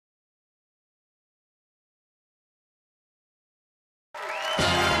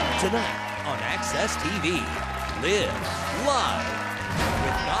Tonight on Access TV, Live Live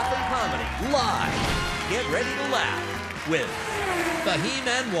with Gotham Comedy Live. Get ready to laugh with Fahim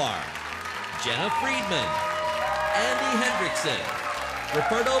Anwar, Jenna Friedman, Andy Hendrickson,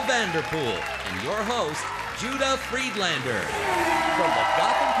 Roberto Vanderpool, and your host, Judah Friedlander. From the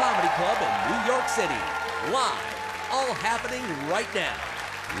Gotham Comedy Club in New York City, live, all happening right now.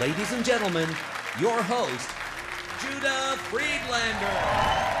 Ladies and gentlemen, your host, Judah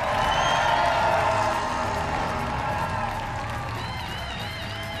Friedlander.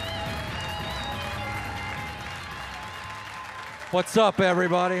 What's up,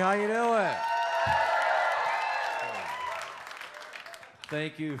 everybody? How you doing?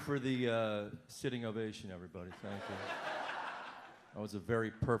 Thank you for the sitting ovation, everybody. Thank you. That was a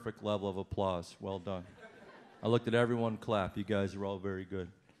very perfect level of applause. Well done. I looked at everyone clap. You guys are all very good.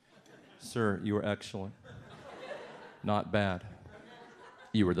 Sir, you were excellent. Not bad.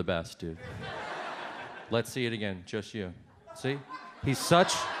 You were the best, dude. Let's see it again. Just you. See? He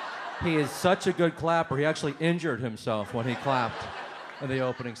is such a good clapper. He actually injured himself when he clapped in the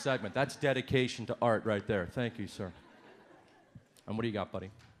opening segment. That's dedication to art right there. Thank you, sir. And what do you got, buddy?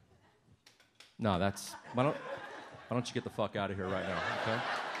 No, why don't you get the fuck out of here right now, okay?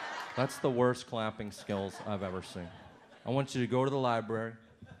 That's the worst clapping skills I've ever seen. I want you to go to the library,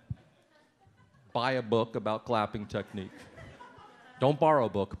 buy a book about clapping technique. Don't borrow a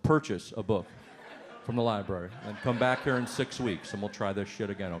book, purchase a book from the library, and come back here in 6 weeks, and we'll try this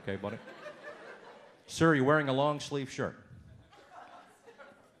shit again, okay, buddy? Sir, you're wearing a long sleeve shirt.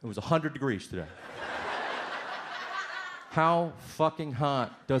 It was 100 degrees today. How fucking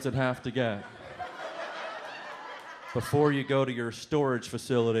hot does it have to get before you go to your storage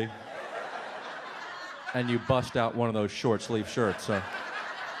facility and you bust out one of those short sleeve shirts? So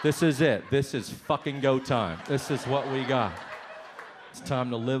this is it. This is fucking go time. This is what we got. It's time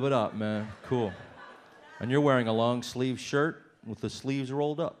to live it up, man. Cool. And you're wearing a long sleeve shirt with the sleeves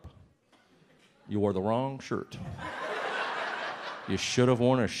rolled up. You wore the wrong shirt. You should have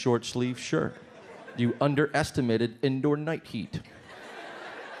worn a short sleeve shirt. You underestimated indoor night heat.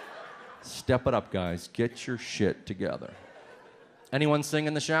 Step it up, guys. Get your shit together. Anyone sing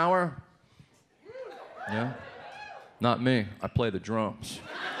in the shower? Yeah? Not me. I play the drums.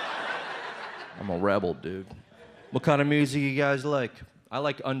 I'm a rebel, dude. What kind of music you guys like? I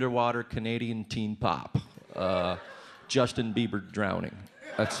like underwater Canadian teen pop. Justin Bieber Drowning.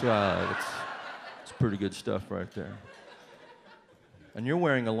 That's pretty good stuff right there. And you're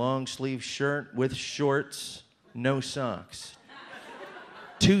wearing a long sleeve shirt with shorts, no socks.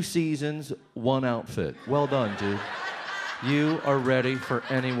 2 seasons, 1 outfit. Well done, dude. You are ready for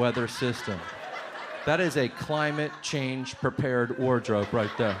any weather system. That is a climate change prepared wardrobe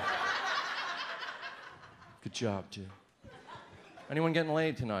right there. Good job, dude. Anyone getting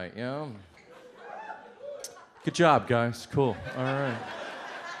laid tonight, yeah? Good job, guys. Cool. All right.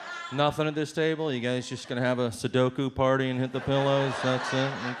 Nothing at this table? You guys just gonna have a Sudoku party and hit the pillows? That's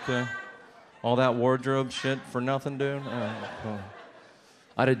it? Okay. All that wardrobe shit for nothing, dude? All right, cool.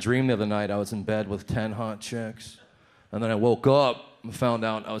 I had a dream the other night. I was in bed with 10 hot chicks. And then I woke up and found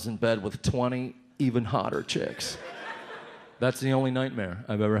out I was in bed with 20 even hotter chicks. That's the only nightmare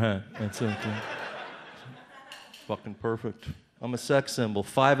I've ever had. That's it. Fucking perfect. I'm a sex symbol.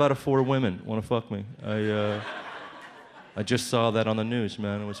 5 out of 4 women want to fuck me. I just saw that on the news,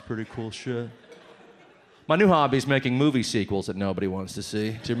 man. It was pretty cool shit. My new hobby is making movie sequels that nobody wants to see.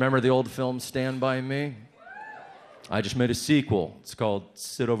 Do you remember the old film Stand By Me? I just made a sequel. It's called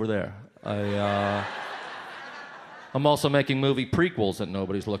Sit Over There. I'm also making movie prequels that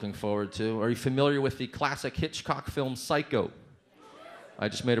nobody's looking forward to. Are you familiar with the classic Hitchcock film Psycho? I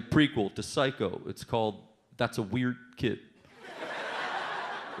just made a prequel to Psycho. It's called That's a Weird Kid.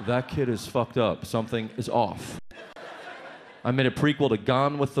 That kid is fucked up. Something is off. I made a prequel to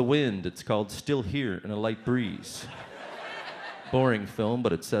Gone with the Wind. It's called Still Here in a Light Breeze. Boring film,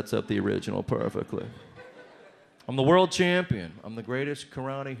 but it sets up the original perfectly. I'm the world champion. I'm the greatest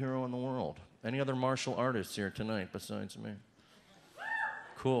karate hero in the world. Any other martial artists here tonight besides me?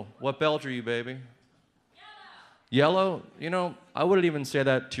 Cool. What belt are you, baby? Yellow? You know, I wouldn't even say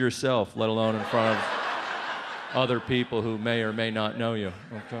that to yourself, let alone in front of other people who may or may not know you,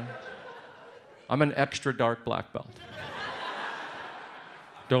 okay? I'm an extra dark black belt.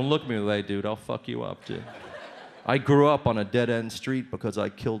 Don't look me the way, dude. I'll fuck you up, dude. I grew up on a dead-end street because I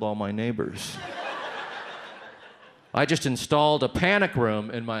killed all my neighbors. I just installed a panic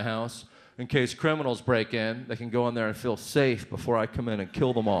room in my house in case criminals break in. They can go in there and feel safe before I come in and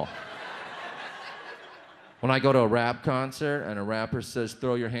kill them all. When I go to a rap concert and a rapper says,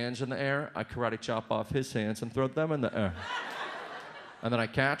 throw your hands in the air, I karate chop off his hands and throw them in the air. And then I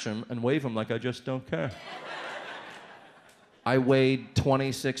catch him and wave him like I just don't care. I weighed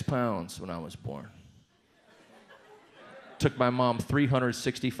 26 pounds when I was born. Took my mom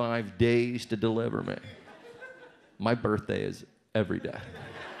 365 days to deliver me. My birthday is every day.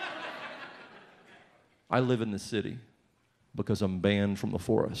 I live in the city because I'm banned from the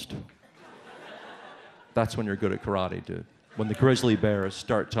forest. That's when you're good at karate, dude. When the grizzly bears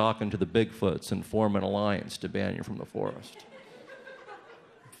start talking to the Bigfoots and form an alliance to ban you from the forest.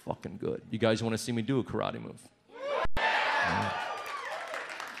 Fucking good. You guys want to see me do a karate move?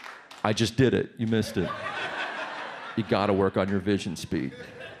 I just did it. You missed it. You gotta work on your vision speed.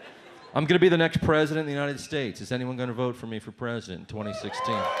 I'm gonna be the next president of the United States. Is anyone gonna vote for me for president in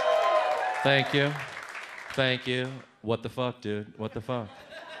 2016? Thank you. Thank you. What the fuck, dude? What the fuck?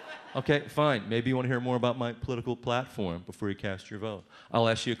 Okay, fine. Maybe you want to hear more about my political platform before you cast your vote. I'll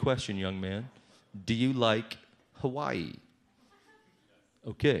ask you a question, young man. Do you like Hawaii?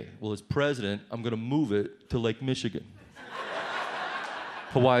 Okay, well, as president, I'm going to move it to Lake Michigan.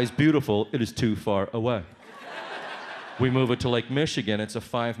 Hawaii's beautiful. It is too far away. We move it to Lake Michigan. It's a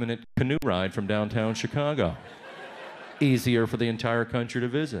 5-minute canoe ride from downtown Chicago. Easier for the entire country to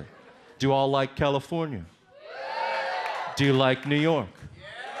visit. Do you all like California? Do you like New York?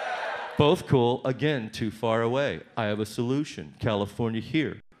 Both cool, again, too far away. I have a solution. California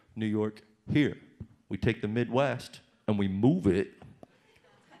here, New York here. We take the Midwest and we move it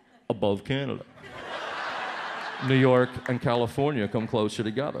above Canada. New York and California come closer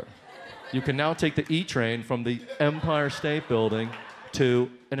together. You can now take the E train from the Empire State Building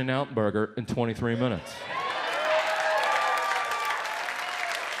to In-N-Out Burger in 23 minutes.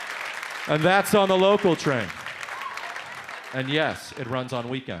 And that's on the local train. And yes, it runs on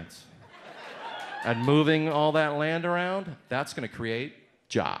weekends. And moving all that land around, that's going to create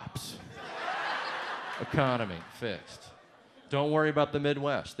jobs. Economy fixed. Don't worry about the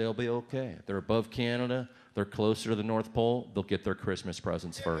Midwest. They'll be okay. They're above Canada. They're closer to the North Pole. They'll get their Christmas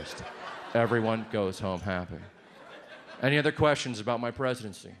presents first. Everyone goes home happy. Any other questions about my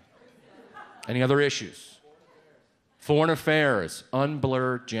presidency? Any other issues? Foreign affairs,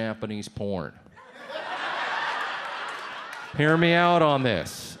 unblurred Japanese porn. Hear me out on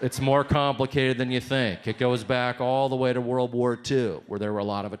this. It's more complicated than you think. It goes back all the way to World War II, where there were a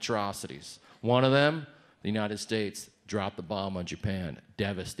lot of atrocities. One of them, the United States dropped the bomb on Japan,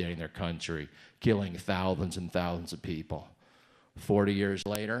 devastating their country, killing thousands and thousands of people. 40 years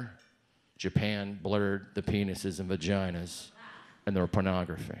later, Japan blurred the penises and vaginas, and there were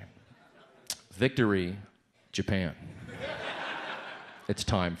pornography. Victory, Japan. It's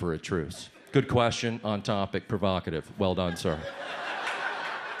time for a truce. Good question, on topic, provocative. Well done, sir.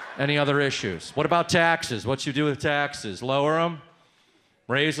 Any other issues? What about taxes? What you do with taxes? Lower them?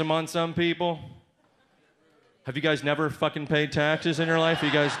 Raise them on some people? Have you guys never fucking paid taxes in your life?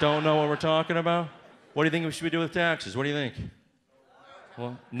 You guys don't know what we're talking about? What do you think we should do with taxes? What do you think?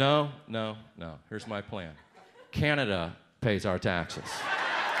 Well, no. Here's my plan. Canada pays our taxes.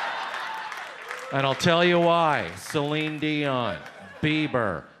 And I'll tell you why. Celine Dion,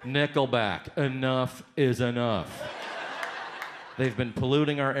 Bieber, Nickelback, enough is enough. They've been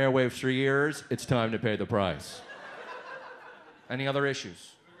polluting our airwaves for years. It's time to pay the price. Any other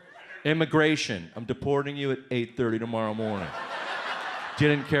issues? Immigration. I'm deporting you at 8:30 tomorrow morning.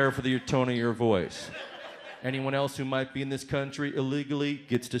 Didn't care for the tone of your voice. Anyone else who might be in this country illegally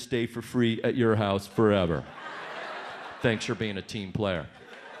gets to stay for free at your house forever. Thanks for being a team player.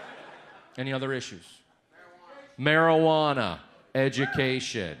 Any other issues? Marijuana.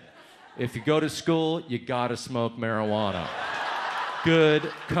 Education. If you go to school, you gotta smoke marijuana. Good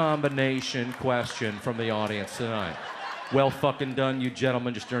combination question from the audience tonight. Well fucking done, you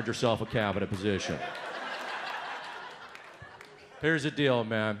gentlemen just earned yourself a cabinet position. Here's the deal,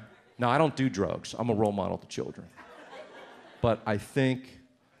 man. Now, I don't do drugs. I'm a role model to children. But I think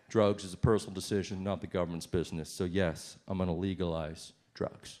drugs is a personal decision, not the government's business. So yes, I'm gonna legalize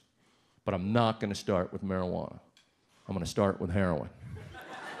drugs. But I'm not gonna start with marijuana. I'm gonna start with heroin.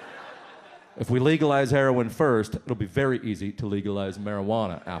 If we legalize heroin first, it'll be very easy to legalize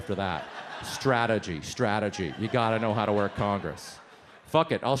marijuana after that. Strategy. You gotta know how to work Congress.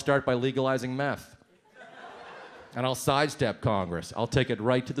 Fuck it, I'll start by legalizing meth. And I'll sidestep Congress. I'll take it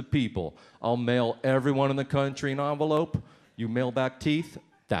right to the people. I'll mail everyone in the country an envelope. You mail back teeth,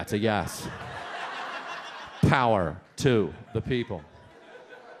 that's a yes. Power to the people.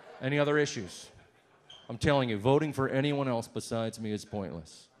 Any other issues? I'm telling you, voting for anyone else besides me is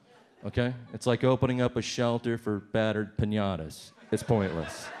pointless. Okay? It's like opening up a shelter for battered piñatas. It's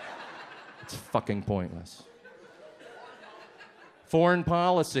pointless. It's fucking pointless. Foreign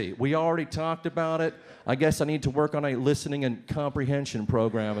policy. We already talked about it. I guess I need to work on a listening and comprehension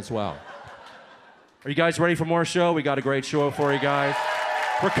program as well. Are you guys ready for more show? We got a great show for you guys.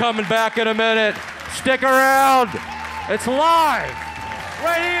 We're coming back in a minute. Stick around. It's live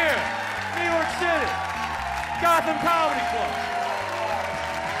right here, New York City, Gotham Comedy Club.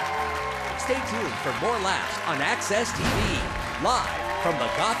 Stay tuned for more laughs on Access TV, live from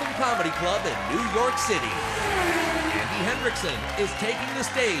the Gotham Comedy Club in New York City. Andy Hendrickson is taking the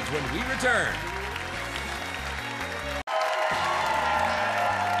stage when we return.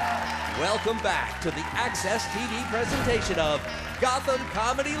 Welcome back to the Access TV presentation of Gotham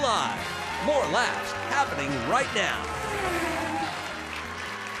Comedy Live. More laughs happening right now.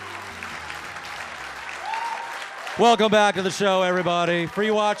 Welcome back to the show, everybody. For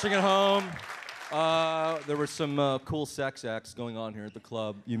you watching at home, there were some cool sex acts going on here at the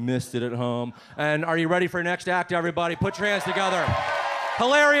club. You missed it at home. And are you ready for next act, everybody? Put your hands together.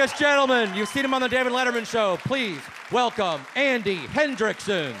 Hilarious gentlemen. You've seen him on the David Letterman Show. Please welcome Andy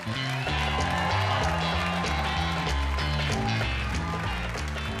Hendrickson.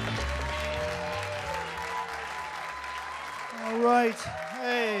 All right.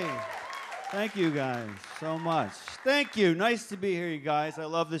 Hey. Thank you guys so much. Thank you. Nice to be here, you guys. I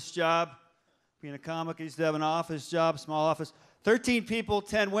love this job. Being a comic, I used to have an office job, small office. 13 people,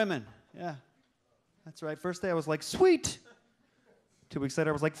 10 women. Yeah. That's right. First day I was like, sweet. 2 weeks later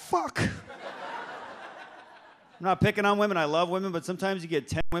I was like, fuck. I'm not picking on women. I love women, but sometimes you get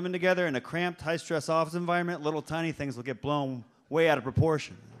 10 women together in a cramped, high-stress office environment, little tiny things will get blown way out of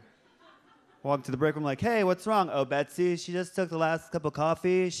proportion. Walk to the break room like, hey, what's wrong? Oh, Betsy, she just took the last cup of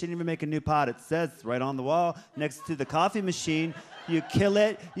coffee. She didn't even make a new pot. It says right on the wall next to the coffee machine. You kill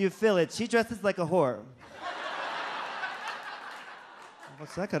it, you fill it. She dresses like a whore.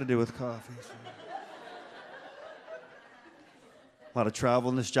 What's that got to do with coffee? A lot of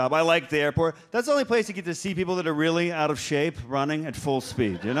travel in this job. I like the airport. That's the only place you get to see people that are really out of shape running at full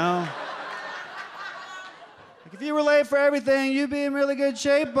speed, you know? Like if you were late for everything, you'd be in really good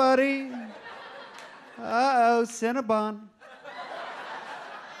shape, buddy. Uh-oh, Cinnabon.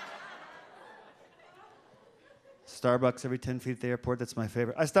 Starbucks every 10 feet at the airport, that's my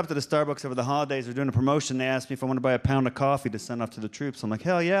favorite. I stopped at a Starbucks over the holidays. They're doing a promotion. They asked me if I want to buy a pound of coffee to send off to the troops. I'm like,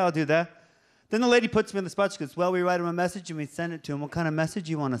 hell yeah, I'll do that. Then the lady puts me on the spot. She goes, well, we write him a message and we send it to him. What kind of message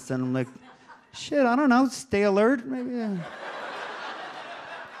you want to send him? I'm like, shit, I don't know, stay alert, maybe, yeah.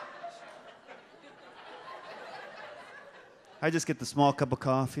 I just get the small cup of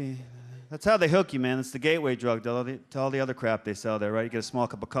coffee. That's how they hook you, man. It's the gateway drug to all the other crap they sell there, right? You get a small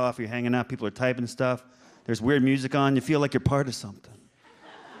cup of coffee, you're hanging out, people are typing stuff. There's weird music on, you feel like you're part of something.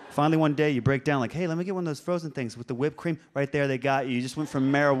 Finally, one day, you break down like, hey, let me get one of those frozen things with the whipped cream. Right there, they got you. You just went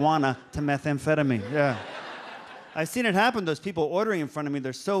from marijuana to methamphetamine. Yeah. I've seen it happen. Those people ordering in front of me,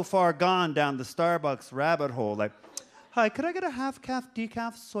 they're so far gone down the Starbucks rabbit hole. Like, hi, could I get a half-calf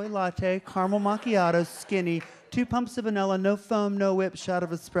decaf soy latte, caramel macchiato, skinny, 2 pumps of vanilla, no foam, no whip, shot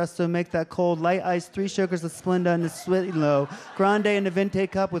of espresso, make that cold, light ice, 3 sugars of Splenda and a sweet low, grande in a venti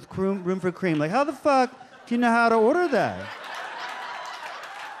cup with room for cream. Like, how the fuck do you know how to order that?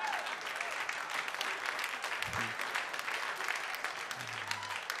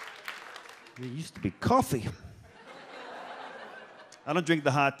 It used to be coffee. I don't drink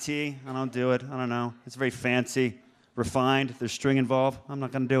the hot tea. I don't do it. I don't know. It's very fancy, refined. There's string involved. I'm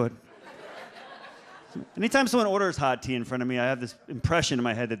not going to do it. Anytime someone orders hot tea in front of me, I have this impression in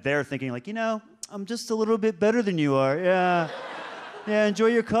my head that they're thinking like, you know, I'm just a little bit better than you are. Yeah. Yeah, enjoy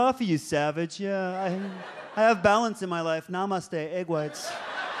your coffee, you savage. Yeah, I have balance in my life. Namaste, egg whites.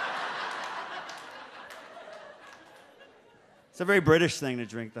 It's a very British thing to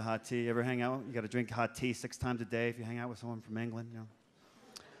drink the hot tea. You ever hang out? You got to drink hot tea 6 times a day if you hang out with someone from England. You know.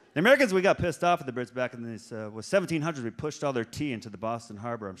 The Americans, we got pissed off at the Brits back in this was 1700s. We pushed all their tea into the Boston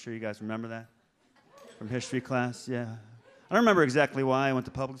Harbor. I'm sure you guys remember that from history class. Yeah, I don't remember exactly why. I went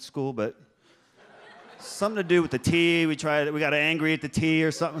to public school, but something to do with the tea. We got angry at the tea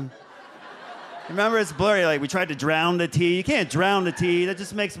or something. Remember, it's blurry. Like we tried to drown the tea. You can't drown the tea. That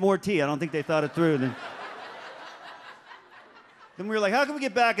just makes more tea. I don't think they thought it through. Then we were like, how can we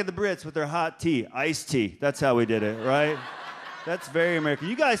get back at the Brits with their hot tea? Iced tea. That's how we did it, right? That's very American.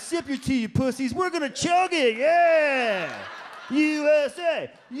 You guys sip your tea, you pussies. We're going to chug it. Yeah.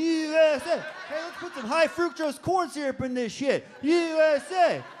 USA. USA. Hey, let's put some high fructose corn syrup in this shit.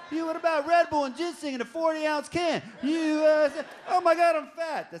 USA. What about Red Bull and ginseng in a 40-ounce can? USA. Oh, my God, I'm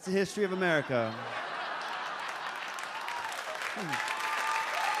fat. That's the history of America. Yeah.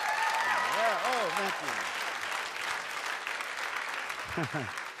 Oh, thank you.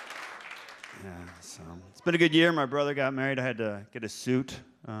 Yeah, so it's been a good year. My brother got married. I had to get a suit.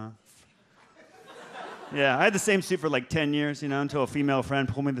 Yeah, I had the same suit for like 10 years, until a female friend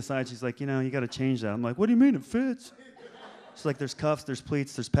pulled me to the side. She's like, you got to change that. I'm like, what do you mean it fits? She's like, there's cuffs, there's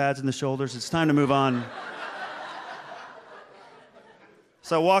pleats, there's pads in the shoulders. It's time to move on.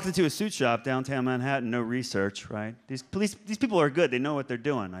 So I walked into a suit shop downtown Manhattan, no research, right? These people are good. They know what they're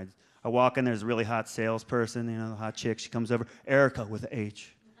doing. I walk in, there's a really hot salesperson, the hot chick. She comes over, Erica with an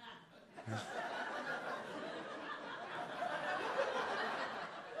H.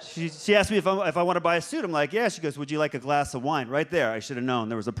 She asked me if I want to buy a suit. I'm like, yeah. She goes, would you like a glass of wine? Right there. I should have known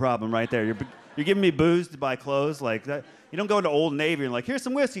there was a problem right there. You're giving me booze to buy clothes like that. You don't go into Old Navy and like, here's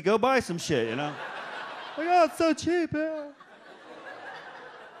some whiskey. Go buy some shit, Like, oh, it's so cheap, yeah.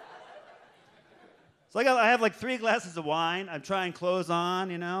 So I have like 3 glasses of wine. I'm trying clothes on,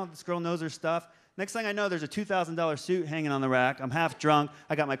 This girl knows her stuff. Next thing I know, there's a $2,000 suit hanging on the rack. I'm half drunk.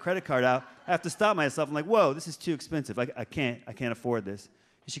 I got my credit card out. I have to stop myself. I'm like, whoa, this is too expensive. I can't afford this.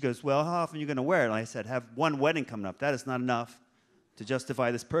 And she goes, well, how often are you going to wear it? And I said, have one wedding coming up. That is not enough to justify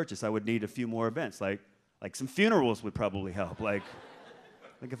this purchase. I would need a few more events. Like some funerals would probably help. Like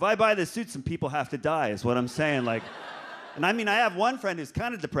if I buy this suit, some people have to die is what I'm saying. And I mean, I have one friend who's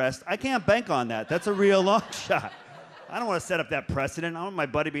kind of depressed. I can't bank on that. That's a real long shot. I don't want to set up that precedent. I don't want my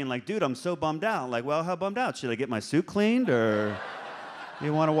buddy being like, dude, I'm so bummed out. I'm like, well, how bummed out? Should I get my suit cleaned? Or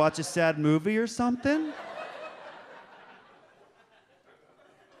you want to watch a sad movie or something?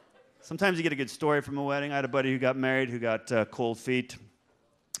 Sometimes you get a good story from a wedding. I had a buddy who got married who got cold feet.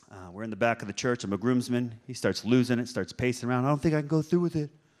 We're in the back of the church. I'm a groomsman. He starts losing it, starts pacing around. I don't think I can go through with it.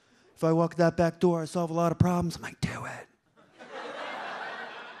 If I walk that back door, I solve a lot of problems. I'm like, do it.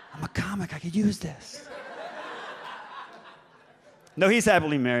 I'm a comic. I could use this. No, he's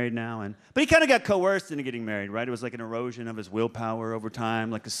happily married now. But he kind of got coerced into getting married, right? It was like an erosion of his willpower over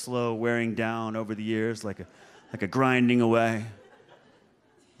time, like a slow wearing down over the years, like a grinding away.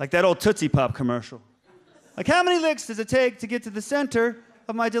 Like that old Tootsie Pop commercial. Like, how many licks does it take to get to the center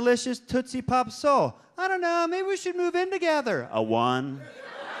of my delicious Tootsie Pop soul? I don't know, maybe we should move in together. A 1.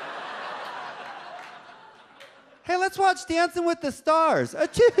 Hey, let's watch Dancing with the Stars. A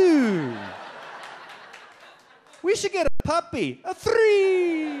 2. We should get a puppy. A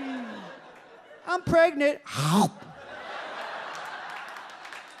 3. I'm pregnant.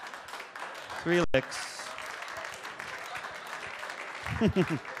 3 licks. It's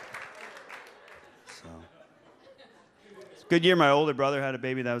a good year. My older brother had a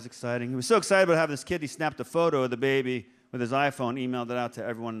baby. That was exciting. He was so excited about having this kid, he snapped a photo of the baby with his iPhone, emailed it out to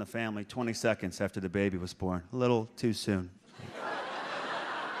everyone in the family 20 seconds after the baby was born. A little too soon.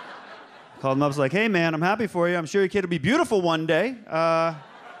 Called him up, was like, hey man, I'm happy for you. I'm sure your kid will be beautiful one day. You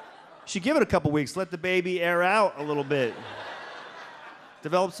should give it a couple weeks. Let the baby air out a little bit.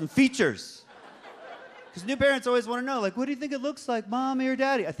 Develop some features. Because new parents always want to know, like, what do you think it looks like, mommy or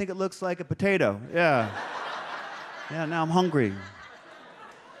daddy? I think it looks like a potato. Yeah. Yeah, now I'm hungry.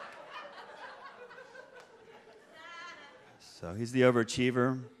 So he's the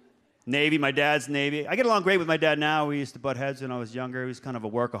overachiever. Navy, my dad's Navy. I get along great with my dad now. We used to butt heads when I was younger. He was kind of a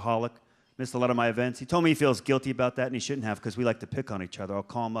workaholic. Missed a lot of my events. He told me he feels guilty about that, and he shouldn't have, because we like to pick on each other. I'll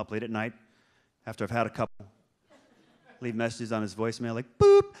call him up late at night after I've had a couple. Leave messages on his voicemail like,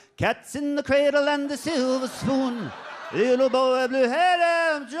 boop, cats in the cradle and the silver spoon. Little boy, blue head,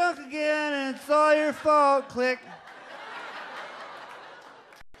 I'm drunk again, and it's all your fault, click.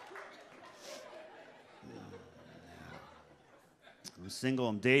 I'm single,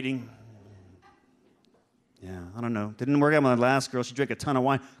 I'm dating. Yeah, I don't know. Didn't work out with my last girl. She drank a ton of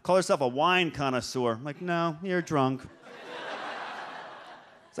wine. Call herself a wine connoisseur. I'm like, no, you're drunk.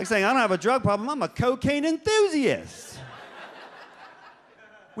 It's like saying, I don't have a drug problem, I'm a cocaine enthusiast.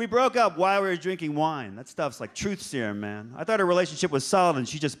 We broke up while we were drinking wine. That stuff's like truth serum, man. I thought her relationship was solid, and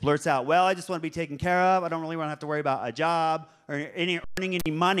she just blurts out, well, I just want to be taken care of. I don't really want to have to worry about a job or earning any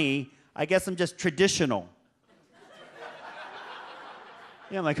money. I guess I'm just traditional.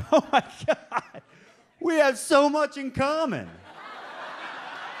 Yeah, I'm like, oh my God. We have so much in common.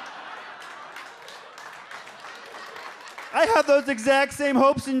 I have those exact same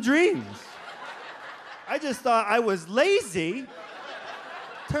hopes and dreams. I just thought I was lazy.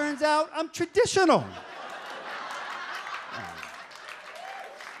 Turns out I'm traditional.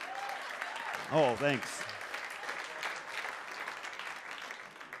 Oh, thanks.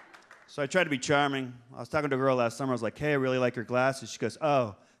 So I tried to be charming. I was talking to a girl last summer. I was like, hey, I really like your glasses. She goes,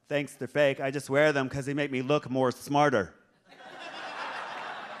 oh, thanks, they're fake. I just wear them because they make me look more smarter.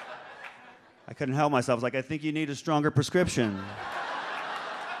 I couldn't help myself. I was like, I think you need a stronger prescription.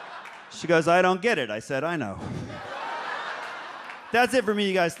 She goes, I don't get it. I said, I know. That's it for me,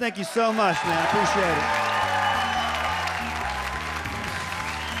 you guys. Thank you so much, man. Appreciate it.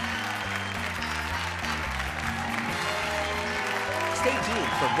 Stay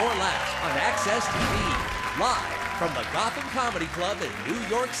tuned for more laughs on Access TV, live from the Gotham Comedy Club in New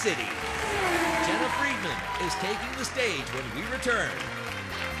York City. Jenna Friedman is taking the stage when we return.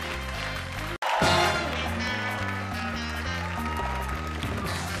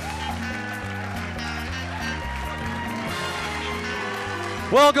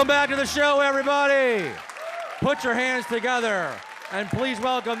 Welcome back to the show, everybody. Put your hands together and please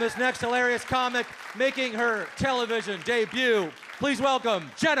welcome this next hilarious comic making her television debut. Please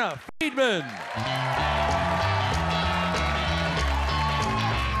welcome Jenna Friedman.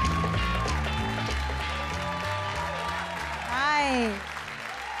 Hi.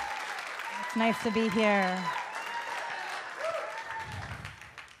 It's nice to be here.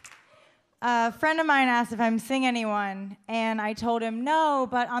 A friend of mine asked if I'm seeing anyone, and I told him no,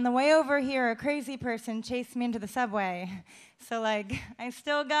 but on the way over here, a crazy person chased me into the subway. So, like, I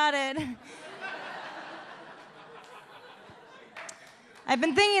still got it. I've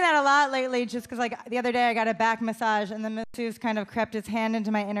been thinking that a lot lately, just because, like, the other day I got a back massage, and the masseuse kind of crept his hand into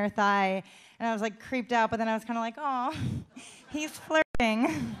my inner thigh, and I was, like, creeped out, but then I was kind of like, oh, he's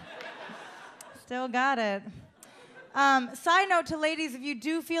flirting. Still got it. Side note to ladies, if you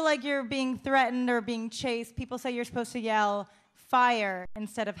do feel like you're being threatened or being chased, people say you're supposed to yell fire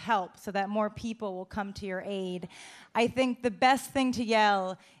instead of help so that more people will come to your aid. I think the best thing to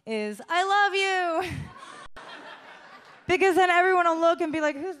yell is, I love you! Because then everyone will look and be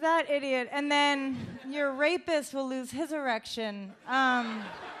like, who's that idiot? And then your rapist will lose his erection.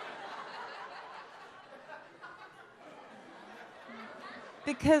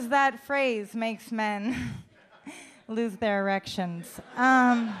 Because that phrase makes men lose their erections.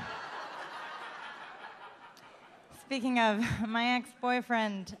 Speaking of my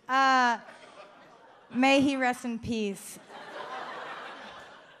ex-boyfriend, may he rest in peace.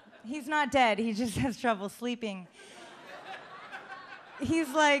 He's not dead, he just has trouble sleeping. He's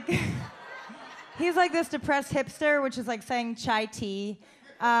like this depressed hipster, which is like saying chai tea.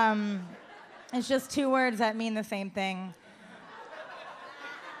 It's just two words that mean the same thing.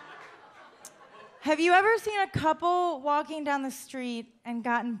 Have you ever seen a couple walking down the street and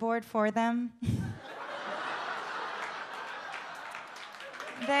gotten bored for them?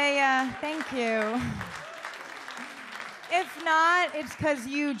 Thank you. If not, it's because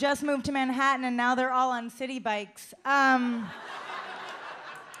you just moved to Manhattan and now they're all on city bikes. I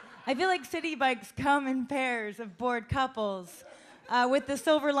feel like city bikes come in pairs of bored couples, with the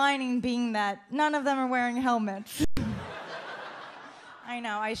silver lining being that none of them are wearing helmets. I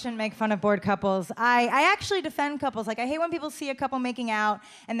know, I shouldn't make fun of bored couples. I actually defend couples. Like, I hate when people see a couple making out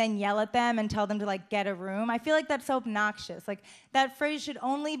and then yell at them and tell them to, like, get a room. I feel like that's so obnoxious. Like, that phrase should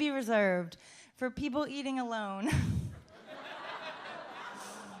only be reserved for people eating alone.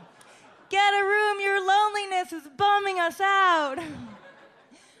 Get a room, your loneliness is bumming us out.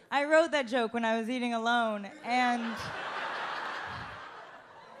 I wrote that joke when I was eating alone, and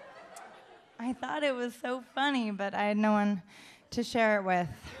I thought it was so funny, but I had no one to share it with.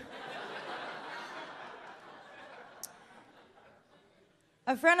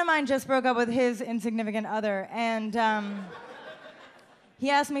 A friend of mine just broke up with his insignificant other, and he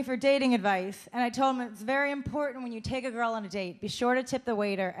asked me for dating advice, and I told him it's very important when you take a girl on a date, be sure to tip the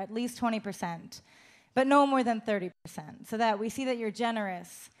waiter at least 20%, but no more than 30%, so that we see that you're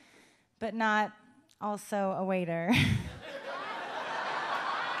generous, but not also a waiter.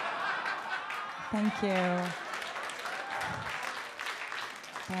 Thank you.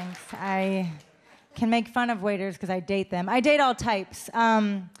 Thanks. I can make fun of waiters because I date them. I date all types.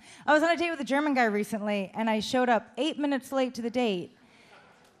 I was on a date with a German guy recently, and I showed up 8 minutes late to the date.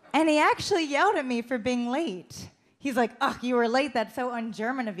 And he actually yelled at me for being late. He's like, "Oh, you were late. That's so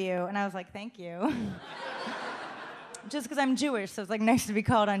un-German of you." And I was like, "Thank you." Just because I'm Jewish, so it's like nice to be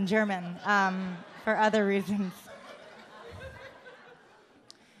called un-German for other reasons.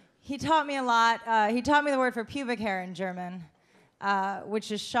 He taught me a lot. He taught me the word for pubic hair in German.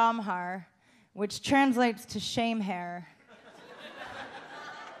 Which is Schamhaar, which translates to shame hair.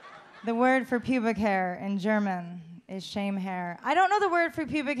 The word for pubic hair in German is shame hair. I don't know the word for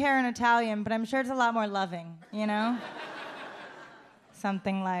pubic hair in Italian, but I'm sure it's a lot more loving, you know?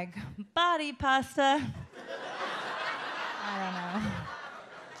 Something like body pasta. I don't know.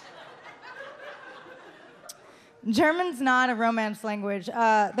 German's not a romance language.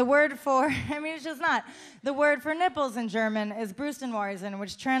 The word for, it's just not. The word for nipples in German is Brustwarzen,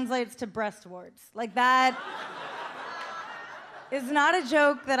 which translates to breast warts. Like, that is not a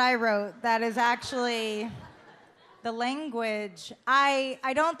joke that I wrote. That is actually The language. I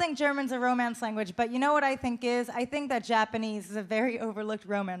don't think German's a romance language, but you know what I think is? I think that Japanese is a very overlooked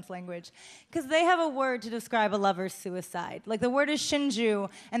romance language because they have a word to describe a lover's suicide. Like the word is shinju,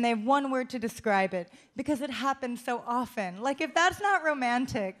 and they have one word to describe it because it happens so often. Like if that's not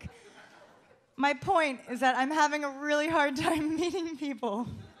romantic, my point is that I'm having a really hard time meeting people.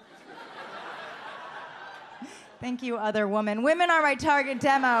 Thank you, other woman. Women are my target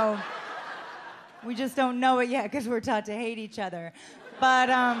demo. We just don't know it yet because we're taught to hate each other. But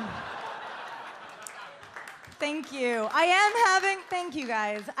thank you. Thank you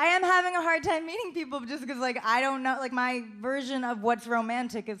guys. I am having a hard time meeting people just because like I don't know, like my version of what's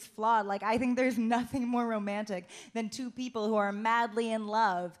romantic is flawed. Like I think there's nothing more romantic than two people who are madly in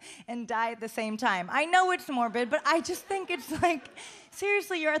love and die at the same time. I know it's morbid, but I just think it's like,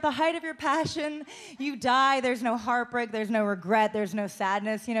 seriously, you're at the height of your passion, you die, there's no heartbreak, there's no regret, there's no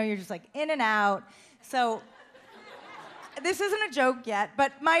sadness, you know, you're just like in and out. So, this isn't a joke yet,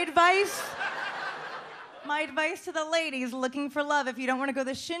 but my advice to the ladies looking for love, if you don't want to go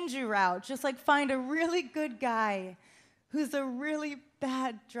the Shinju route, just like find a really good guy who's a really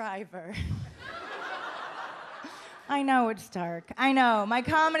bad driver. I know it's dark, I know, my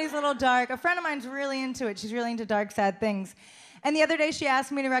comedy's a little dark. A friend of mine's really into it, she's really into dark, sad things. And the other day she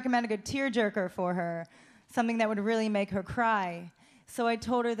asked me to recommend a good tearjerker for her, something that would really make her cry. So I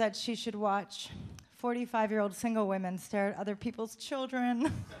told her that she should watch 45-year-old single women stare at other people's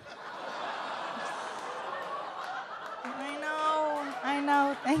children. I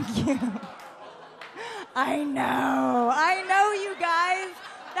know, thank you. I know you guys.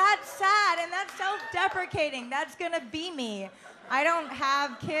 That's sad and that's self-deprecating. That's gonna be me. I don't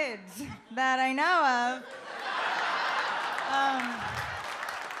have kids that I know of.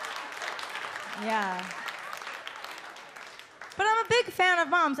 Yeah. But I'm a big fan of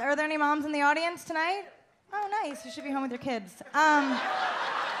moms. Are there any moms in the audience tonight? Oh, nice. You should be home with your kids. I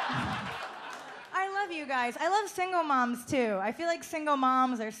love you guys. I love single moms, too. I feel like single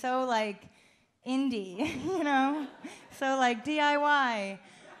moms are so, like, indie, you know? So, like, DIY.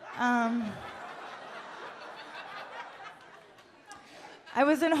 I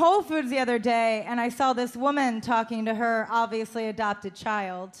was in Whole Foods the other day, and I saw this woman talking to her obviously adopted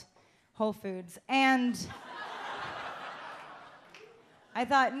child, Whole Foods, and I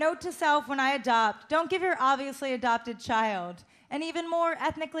thought, note to self when I adopt, don't give your obviously adopted child an even more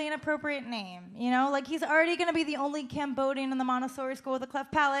ethnically inappropriate name, you know? Like, he's already gonna be the only Cambodian in the Montessori school with a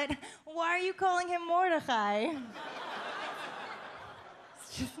cleft palate. Why are you calling him Mordecai?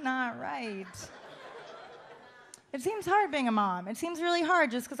 It's just not right. It seems hard being a mom. It seems really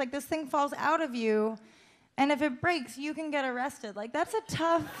hard just because like this thing falls out of you, and if it breaks, you can get arrested. Like it's a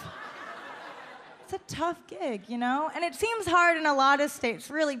tough gig, you know? And it seems hard in a lot of states,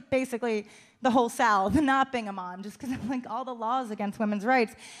 really basically the whole South, not being a mom, just because of like all the laws against women's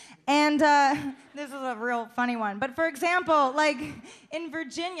rights. And this is a real funny one. But for example, like in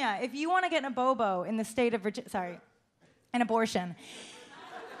Virginia, if you want to get a bobo in the state of Virginia, an abortion.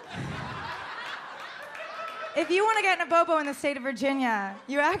 If you want to get an abobo in the state of Virginia,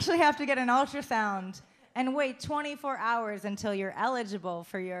 you actually have to get an ultrasound and wait 24 hours until you're eligible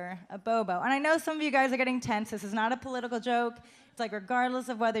for your abobo. And I know some of you guys are getting tense. This is not a political joke. It's like regardless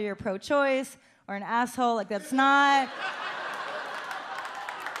of whether you're pro-choice or an asshole, like that's not...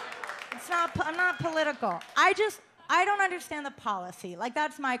 I'm not political. I don't understand the policy. Like,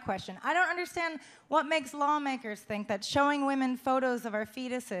 that's my question. I don't understand what makes lawmakers think that showing women photos of our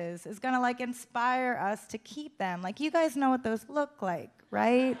fetuses is gonna, like, inspire us to keep them. Like, you guys know what those look like,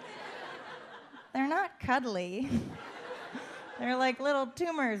 right? They're not cuddly. They're like little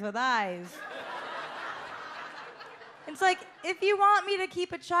tumors with eyes. It's like, if you want me to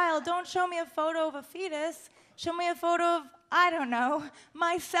keep a child, don't show me a photo of a fetus. Show me a photo of, I don't know,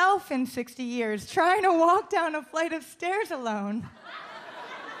 myself in 60 years trying to walk down a flight of stairs alone.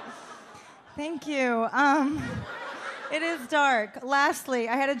 Thank you. It is dark. Lastly,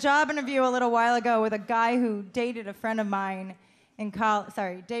 I had a job interview a little while ago with a guy who dated a friend of mine in college.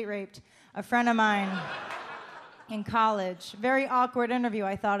 Sorry, date raped a friend of mine in college. Very awkward interview.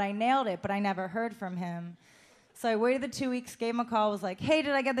 I thought I nailed it, but I never heard from him. So I waited the 2 weeks, gave him a call, was like, hey,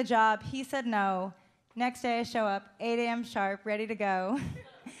 did I get the job? He said no. Next day I show up, 8 a.m. sharp, ready to go.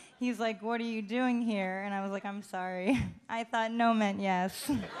 He's like, what are you doing here? And I was like, I'm sorry. I thought no meant yes.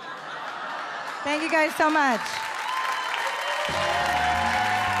 Thank you guys so much.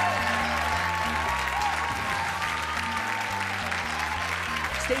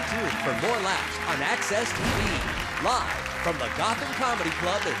 Stay tuned for more laughs on Access TV, live from the Gotham Comedy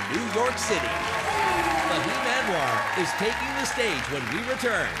Club in New York City. Fahim Anwar is taking the stage when we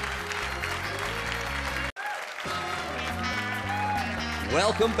return.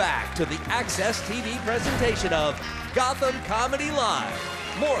 Welcome back to the Access TV presentation of Gotham Comedy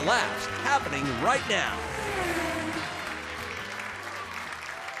Live. More laughs happening right now.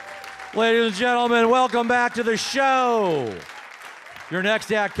 Ladies and gentlemen, welcome back to the show. Your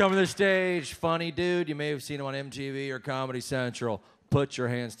next act coming to the stage, funny dude. You may have seen him on MTV or Comedy Central. Put your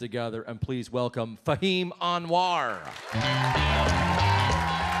hands together and please welcome Fahim Anwar.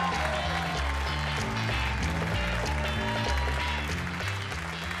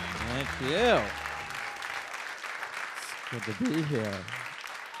 Thank you. It's good to be here.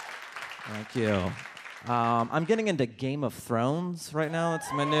 Thank you. I'm getting into Game of Thrones right now.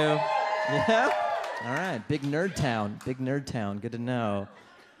 It's my new... Yeah? All right. Big nerd town. Big nerd town. Good to know.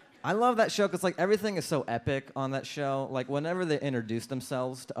 I love that show because like everything is so epic on that show. Like whenever they introduce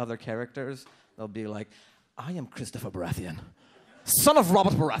themselves to other characters, they'll be like, I am Christopher Baratheon, son of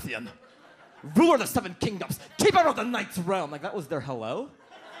Robert Baratheon, ruler of the Seven Kingdoms, keeper of the Night's Realm. Like that was their hello.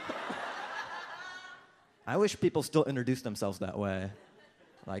 I wish people still introduce themselves that way.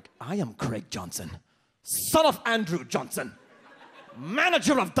 Like, I am Craig Johnson, son of Andrew Johnson,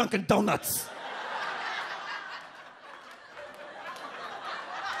 manager of Dunkin' Donuts.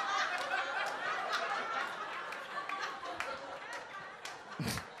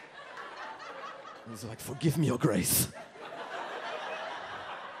 He's like, forgive me, your grace.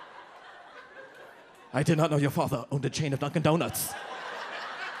 I did not know your father owned a chain of Dunkin' Donuts.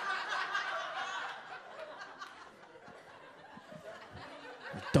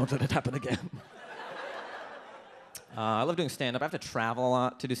 Don't let it happen again. I love doing stand-up. I have to travel a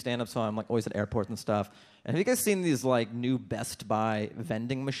lot to do stand-up, so I'm like always at airports and stuff. And have you guys seen these like new Best Buy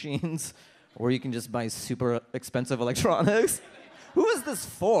vending machines where you can just buy super expensive electronics? Who is this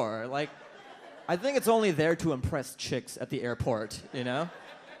for? Like, I think it's only there to impress chicks at the airport, you know?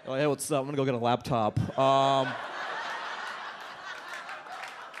 Oh, hey, what's up? I'm gonna go get a laptop.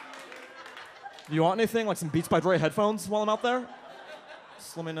 You want anything, like some Beats by Dre headphones while I'm out there?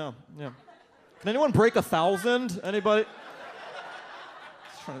 Just let me know, yeah. Can anyone break 1,000? Anybody?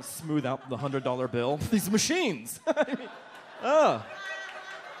 Just trying to smooth out the $100 bill. These machines. I mean,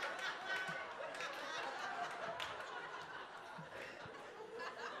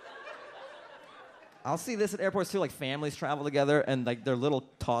 I'll see this at airports too, like families travel together and like their little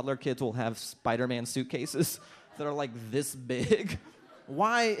toddler kids will have Spider-Man suitcases that are like this big.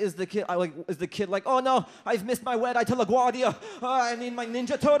 Why is the kid like, oh no, I've missed my wed, I tell LaGuardia, I need my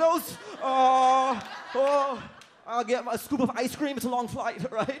Ninja Turtles, I'll get a scoop of ice cream, it's a long flight,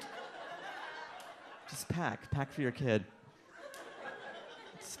 right? Just pack for your kid.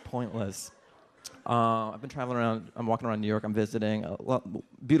 It's pointless. I've been traveling around, I'm walking around New York, I'm visiting,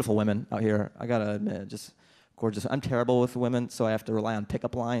 beautiful women out here, I gotta admit, just gorgeous. I'm terrible with women, so I have to rely on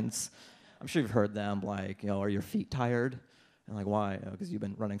pickup lines. I'm sure you've heard them, like, you know, are your feet tired? And like, why? Because you've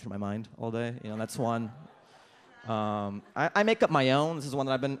been running through my mind all day. You know, that's one. I make up my own. This is one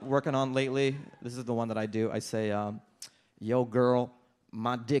that I've been working on lately. This is the one that I do. I say, yo, girl,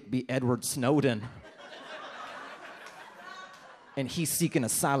 my dick be Edward Snowden. And he's seeking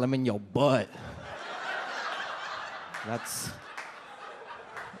asylum in your butt. That's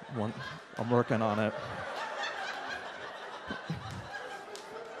one. I'm working on it.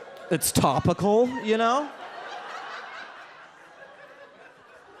 It's topical, you know?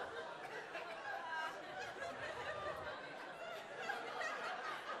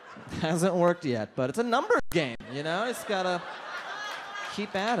 Hasn't worked yet, but it's a numbers game, you know? Just gotta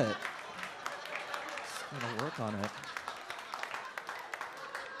keep at it. Just gotta work on it.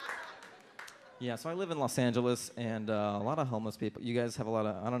 Yeah, so I live in Los Angeles, and a lot of homeless people. You guys have a lot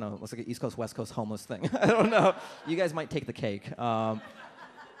of, I don't know, it's like an East Coast, West Coast homeless thing. I don't know. You guys might take the cake.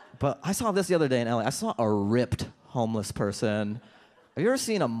 But I saw this the other day in LA. I saw a ripped homeless person. Have you ever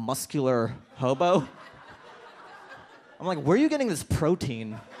seen a muscular hobo? I'm like, where are you getting this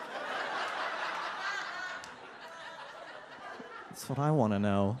protein? That's what I want to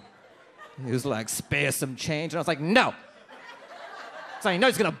know. He was like, spare some change. And I was like, no. So I know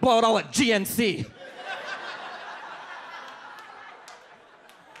he's going to blow it all at GNC.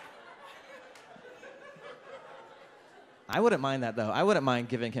 I wouldn't mind that, though. I wouldn't mind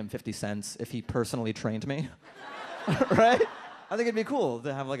giving him 50 cents if he personally trained me. Right? I think it'd be cool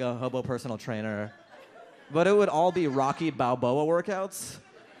to have like a hobo personal trainer. But it would all be Rocky Balboa workouts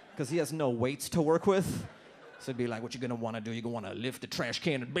because he has no weights to work with. So it'd be like, what you gonna wanna do? You're gonna wanna lift the trash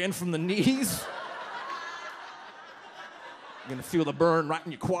can and bend from the knees. You're gonna feel the burn right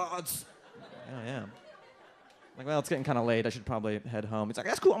in your quads. Yeah. Like, well, it's getting kind of late. I should probably head home. He's like,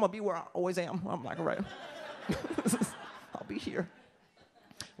 that's cool. I'm gonna be where I always am. I'm like, all right. I'll be here.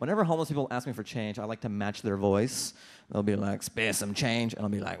 Whenever homeless people ask me for change, I like to match their voice. They'll be like, spare some change, and I'll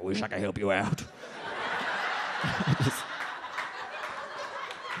be like, wish I could help you out.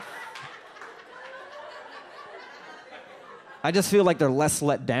 I just feel like they're less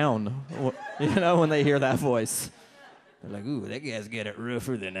let down, you know, when they hear that voice. They're like, ooh, that guy's got it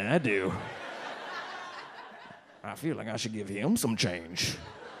rougher than I do. I feel like I should give him some change.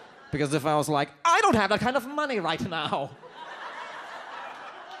 Because if I was like, I don't have that kind of money right now,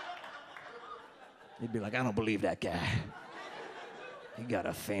 he'd be like, I don't believe that guy. He got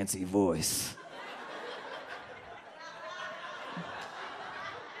a fancy voice.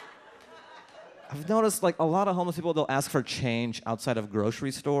 I've noticed like a lot of homeless people, they'll ask for change outside of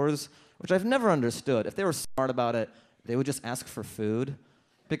grocery stores, which I've never understood. If they were smart about it, they would just ask for food,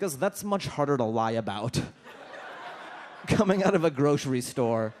 because that's much harder to lie about. Coming out of a grocery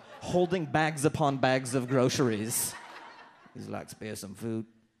store, holding bags upon bags of groceries. He's like, spare some food.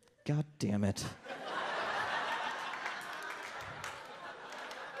 God damn it.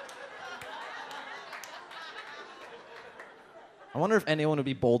 I wonder if anyone would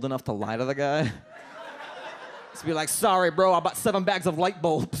be bold enough to lie to the guy. Just be like, sorry, bro, I bought 7 bags of light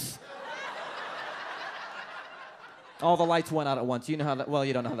bulbs. All the lights went out at once. You know how that, well,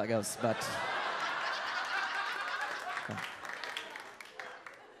 you don't know how that goes, but.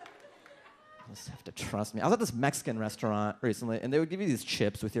 You just have to trust me. I was at this Mexican restaurant recently, and they would give you these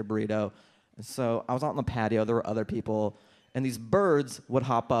chips with your burrito. And so I was out on the patio, there were other people, and these birds would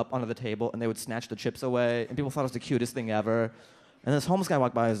hop up onto the table, and they would snatch the chips away, and people thought it was the cutest thing ever. And this homeless guy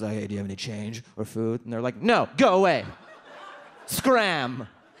walked by and was like, hey, do you have any change or food? And they're like, no, go away. Scram.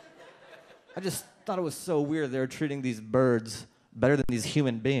 I just thought it was so weird they were treating these birds better than these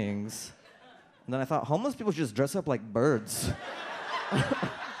human beings. And then I thought, homeless people should just dress up like birds.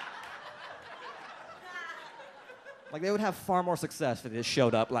 Like, they would have far more success if they just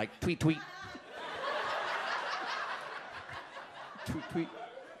showed up like, tweet, tweet. Tweet, tweet.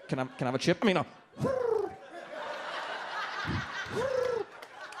 Can I have a chip? I mean, no.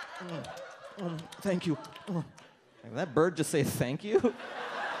 Thank you. Can that bird just say thank you?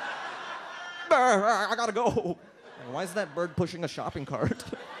 I gotta go. Why is that bird pushing a shopping cart?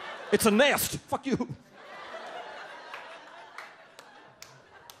 It's a nest. Fuck you.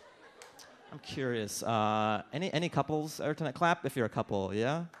 I'm curious. Any couples ever tonight? Clap if you're a couple,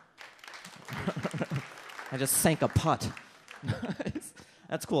 yeah? I just sank a putt. Nice.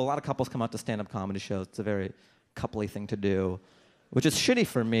 That's cool. A lot of couples come out to stand-up comedy shows. It's a very coupley thing to do, which is shitty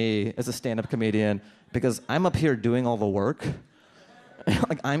for me as a stand-up comedian because I'm up here doing all the work.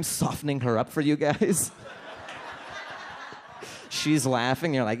 Like, I'm softening her up for you guys. She's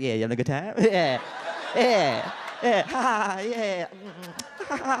laughing. You're like, yeah, you having a good time? Yeah, yeah, yeah, ha, yeah.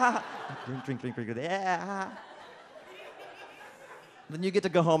 Drink, yeah. Then you get to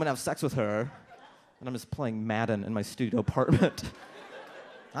go home and have sex with her, and I'm just playing Madden in my studio apartment.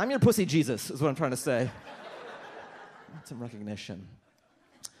 I'm your pussy Jesus, is what I'm trying to say. Some recognition.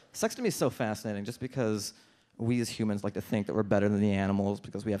 Sex to me is so fascinating just because we as humans like to think that we're better than the animals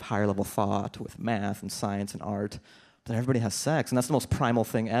because we have higher level thought with math and science and art. But everybody has sex, and that's the most primal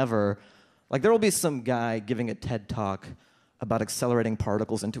thing ever. Like, there will be some guy giving a TED talk about accelerating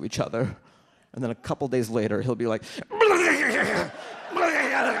particles into each other, and then a couple days later, he'll be like,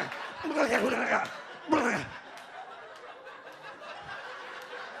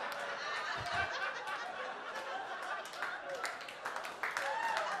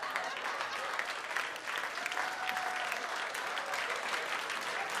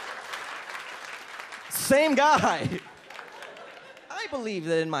 same guy. I believe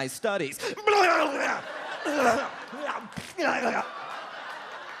that in my studies.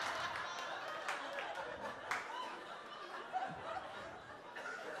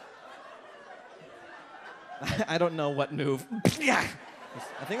 I don't know what move. I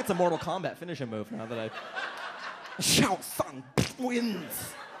think it's a Mortal Kombat finishing move now that I... Shao Tsung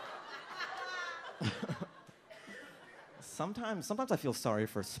wins. Sometimes I feel sorry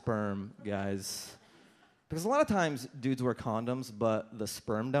for sperm guys. Because a lot of times dudes wear condoms, but the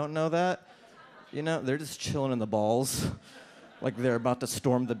sperm don't know that. You know, they're just chilling in the balls. Like they're about to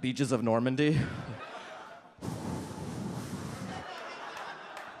storm the beaches of Normandy.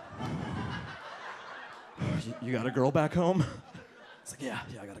 You got a girl back home? It's like, yeah,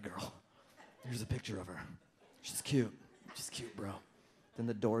 I got a girl. Here's a picture of her. She's cute. She's cute, bro. Then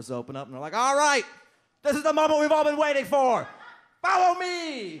the doors open up and they're like, all right, this is the moment we've all been waiting for. Follow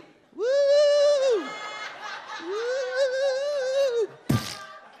me. Woo! Woo!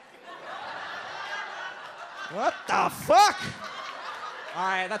 What the fuck? All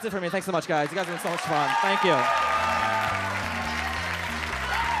right, that's it for me. Thanks so much, guys. You guys have been so much fun. Thank you.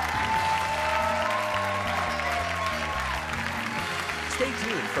 stay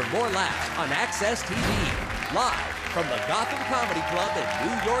tuned for more laughs on Access TV, live from the Gotham Comedy Club in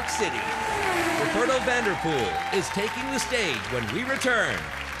New York City. Roberto Vanderpool is taking the stage when we return.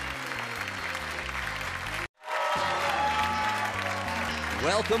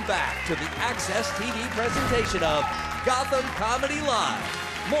 Welcome back to the Access TV presentation of Gotham Comedy Live.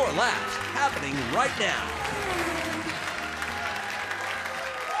 More laughs happening right now.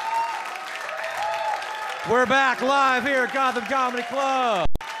 We're back live here at Gotham Comedy Club.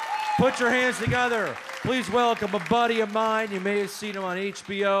 Put your hands together. Please welcome a buddy of mine. You may have seen him on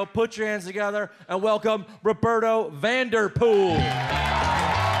HBO. Put your hands together and welcome Roberto Vanderpool.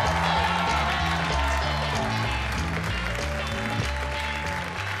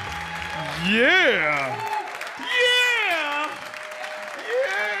 Yeah! Yeah!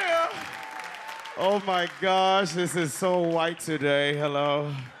 Yeah! Oh my gosh, this is so white today.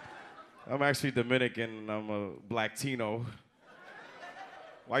 Hello. I'm actually Dominican. I'm a Blacktino.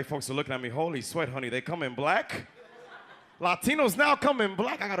 White folks are looking at me, holy sweat, honey, they come in black? Latinos now come in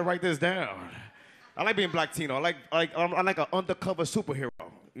black? I gotta write this down. I like being Blacktino. I'm like an undercover superhero,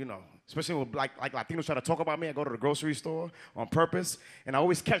 you know. Especially when like Latinos try to talk about me. I go to the grocery store on purpose, and I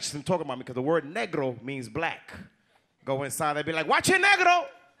always catch them talking about me because the word negro means black. Go inside, they be like, watch it, negro.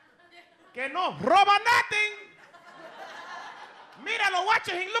 Que no, roba nothing. Míralo, watch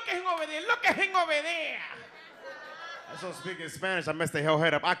it, look at him over there, look at him over there. I don't speak in Spanish, I messed the hell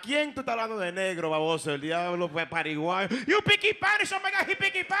head up. ¿A quién tú estás hablando de negro, baboso? El diablo, pariguayo. You picky Spanish, oh my God, he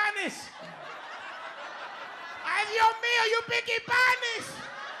picky Spanish. Ay, Dios mío, you picky Spanish.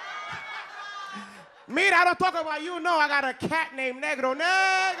 Mira, I don't talk about you, no, I got a cat named Negro.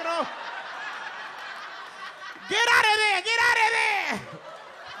 Negro. Get out of there, get out of there.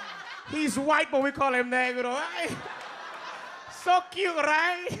 He's white, but we call him Negro, right? So cute,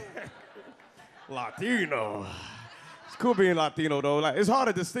 right? Latino. It's cool being Latino, though. Like, it's hard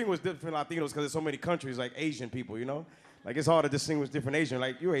to distinguish different Latinos because there's so many countries, like Asian people, you know? Like, it's hard to distinguish different Asian.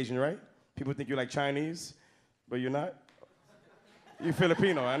 Like, you're Asian, right? People think you're like Chinese, but you're not. You're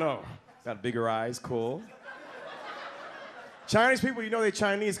Filipino, I know. Got bigger eyes, cool. Chinese people, you know they're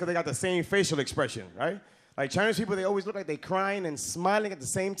Chinese because they got the same facial expression, right? Like Chinese people, they always look like they're crying and smiling at the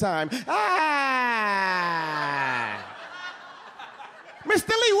same time. Ah! Mr.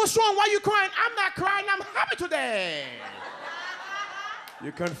 Lee, what's wrong? Why are you crying? I'm not crying, I'm happy today.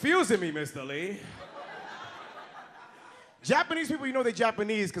 You're confusing me, Mr. Lee. Japanese people, you know they're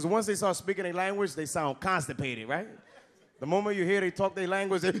Japanese because once they start speaking their language, they sound constipated, right? The moment you hear they talk their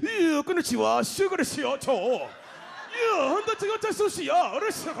language, they, yeah, konnichiwa, konnichiwa, to. Yeah, konnichiwa,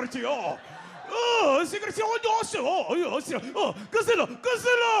 konnichiwa. Oh,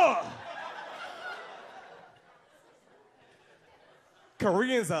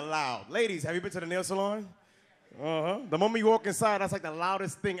 Koreans are loud. Ladies, have you been to the nail salon? Uh-huh. The moment you walk inside, that's like the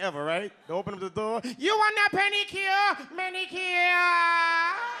loudest thing ever, right? They open up the door. You want a pedicure?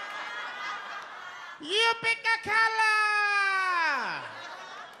 Manicure. You pick a color.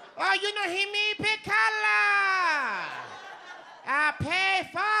 Oh, you know he me pick color. I pay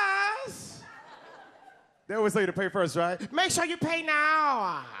first. They always tell you to pay first, right? Make sure you pay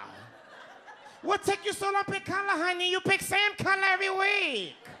now. What take you so long to pick color, honey? You pick same color every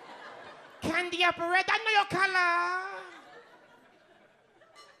week. Candy up red, I know your color.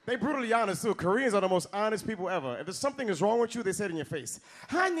 They brutally honest too. Koreans are the most honest people ever. If there's something is wrong with you, they say it in your face.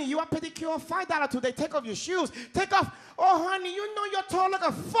 Honey, you are pedicure $5 today. Take off your shoes. Take off. Oh, honey, you know your toe look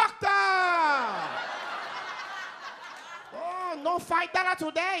fucked up. Oh, no $5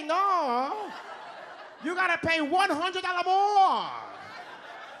 today, no. You gotta pay $100 more.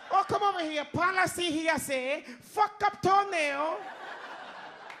 Oh, come over here. Policy here say, fuck up toenail.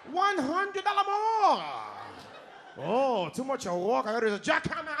 $100 more. Oh, too much of walk. I heard there's a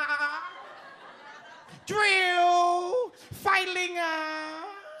jackhammer. Drill. Filing.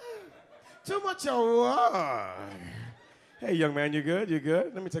 Too much of work. Hey, young man, you good? You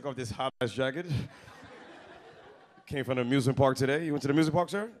good? Let me take off this hot-ass jacket. Came from the amusement park today. You went to the amusement park,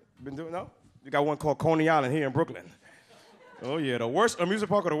 sir? Been doing, no? You got one called Coney Island here in Brooklyn. Oh, yeah, the worst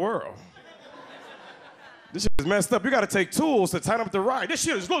amusement park of the world. This shit is messed up. You gotta take tools to tighten up the ride. This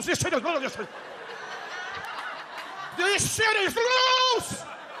shit is loose. This shit is loose. This shit is loose.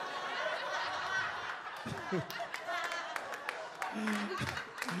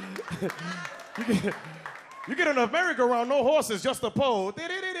 You get on a merry-go-round, no horses, just a pole. Where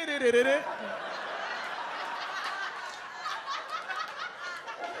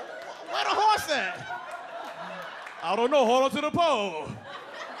the horse at? I don't know. Hold on to the pole.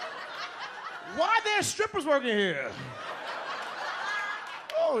 Why are there strippers working here?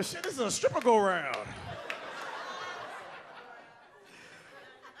 Oh, shit, this is a stripper go-round.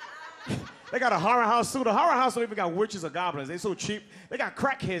 They got a horror house too. The horror house don't even got witches or goblins. They so cheap. They got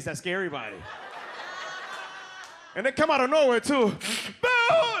crackheads that scare everybody. And they come out of nowhere too.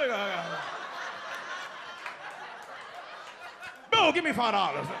 Bill! Bill, give me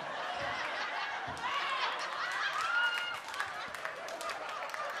 $5.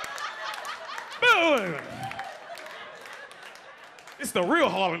 Bill! It's the real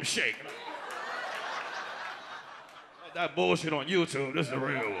Harlem Shake. That bullshit on YouTube, this is the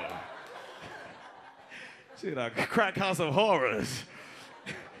real one. See, the crack house of horrors.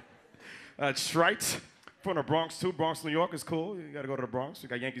 That's right. From the Bronx, too. Bronx, New York is cool. You gotta go to the Bronx. You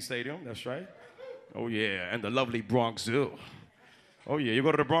got Yankee Stadium, that's right. Oh, yeah, and the lovely Bronx Zoo. Oh, yeah, you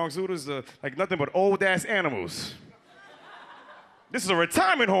go to the Bronx Zoo, there's like nothing but old-ass animals. This is a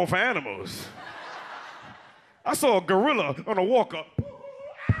retirement home for animals. I saw a gorilla on a walk-up.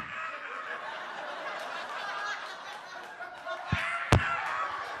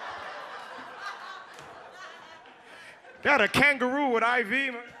 Got a kangaroo with IV,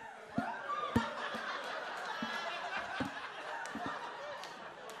 man.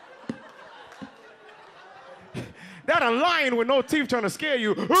 That a lion with no teeth trying to scare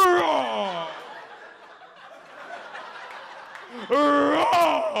you. Roar!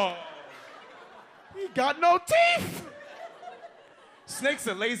 Roar! He got no teeth. Snakes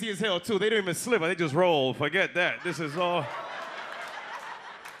are lazy as hell too. They don't even slither, they just roll. Forget that. This is all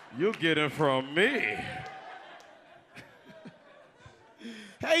you get it from me.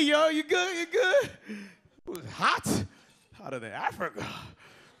 Hey, yo, you good? You good? It was hot. Hotter than Africa.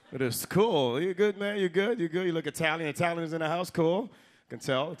 But it's cool. You good, man? You good? You good? You look Italian. Italians in the house. Cool. Can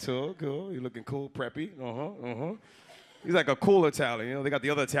tell. Too. Cool. You looking cool, preppy. He's like a cool Italian. You know, they got the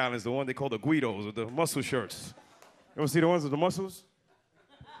other Italians, the one they call the Guidos with the muscle shirts. You ever see the ones with the muscles?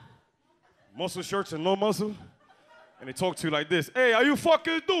 Muscle shirts and no muscle? And they talk to you like this. Hey, how you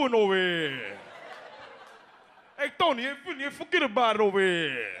fucking doing over here? Hey, Tony, you forget about it over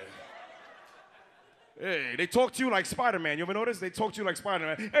here. Hey, they talk to you like Spider-Man. You ever notice? They talk to you like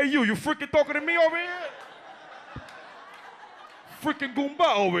Spider-Man. Hey, you freaking talking to me over here? Freaking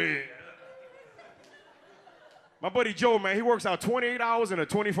Goomba over here. My buddy Joe, man, he works out 28 hours in a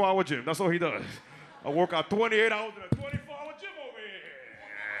 24-hour gym. That's all he does. I work out 28 hours in a 24-hour gym over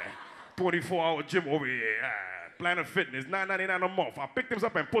here. 24-hour gym over here. Planet Fitness, $9.99 a month. I pick them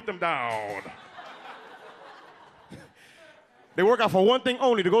up and put them down. They work out for one thing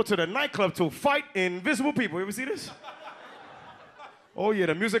only, to go to the nightclub to fight invisible people. You ever see this? Oh yeah,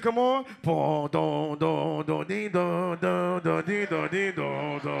 the music come on. How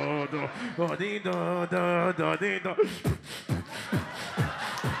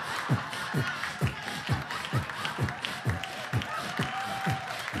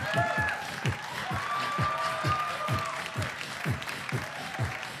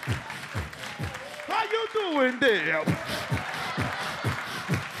you doing there?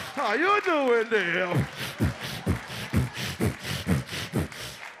 How you doing there?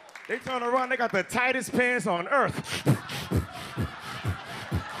 They turn around, they got the tightest pants on earth.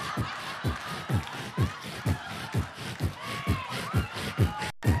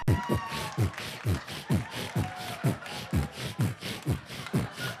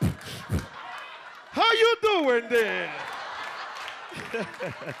 How you doing there?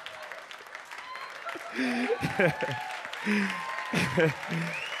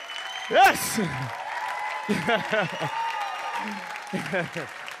 Yes!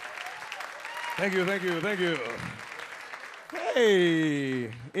 Thank you, thank you, thank you.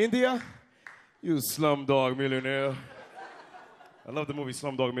 Hey, India, you Slumdog Millionaire. I love the movie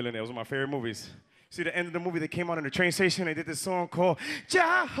Slumdog Millionaire. It was one of my favorite movies. See the end of the movie, they came out in the train station, they did this song called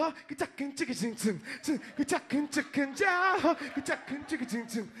Jaha, Gitakin Chicken Gitakin Chicken Jaha, Gitakin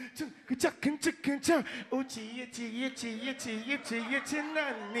Chicken Jaha, Uchi Itchy Itchy Itchy Itchy Itchy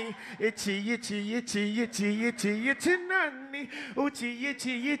Nanny, Itchy Itchy Itchy Itchy Itchy Itchy Nanny, Uchi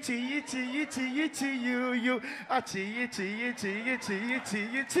Itchy Itchy Itchy Itchy Itchy you, Achi Itchy Itchy Itchy Itchy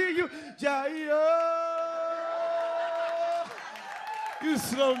Itchy you, Jaya. You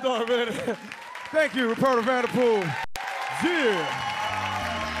Slumdog man. Thank you, Roberta Vanderpool. Yeah.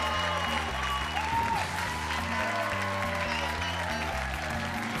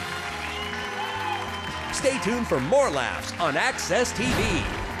 Stay tuned for more laughs on Access TV,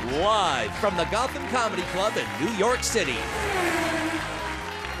 live from the Gotham Comedy Club in New York City.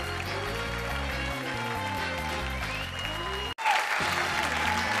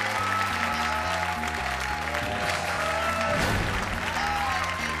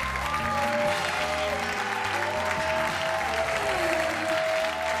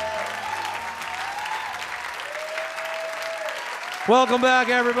 Welcome back,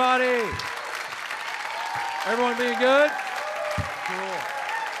 everybody. Everyone being good? Cool.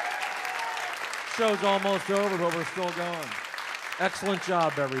 Show's almost over, but we're still going. Excellent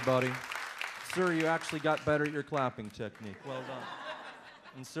job, everybody. Sir, you actually got better at your clapping technique. Well done.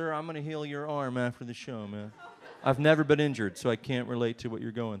 And sir, I'm going to heal your arm after the show, man. I've never been injured, so I can't relate to what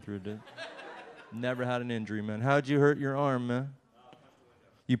you're going through, dude. Never had an injury, man. How'd you hurt your arm, man?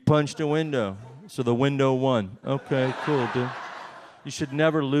 You punched a window, so the window won. Okay, cool, dude. You should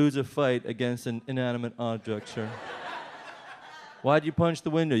never lose a fight against an inanimate object, sir. Why'd you punch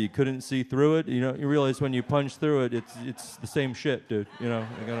the window? You couldn't see through it? You know, you realize when you punch through it, it's the same shit, dude. You know,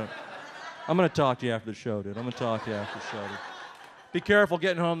 I'm gonna talk to you after the show, dude. I'm gonna talk to you after the show, dude. Be careful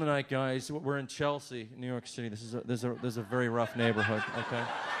getting home tonight, guys. We're in Chelsea, New York City. This is a very rough neighborhood, okay?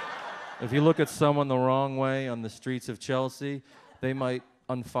 If you look at someone the wrong way on the streets of Chelsea, they might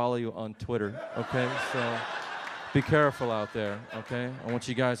unfollow you on Twitter, okay? So be careful out there, okay? I want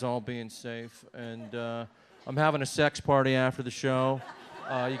you guys all being safe. And I'm having a sex party after the show.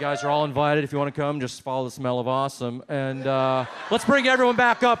 You guys are all invited. If you want to come, just follow the smell of awesome. And let's bring everyone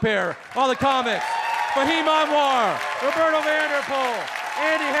back up here. All the comics. Fahim Anwar, Roberto Vanderpool,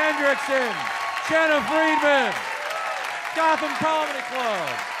 Andy Hendrickson, Jenna Friedman, Gotham Comedy Club,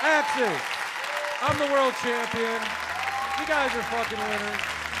 Axis. I'm the world champion. You guys are fucking winners.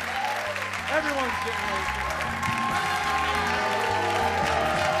 Everyone's getting wasted.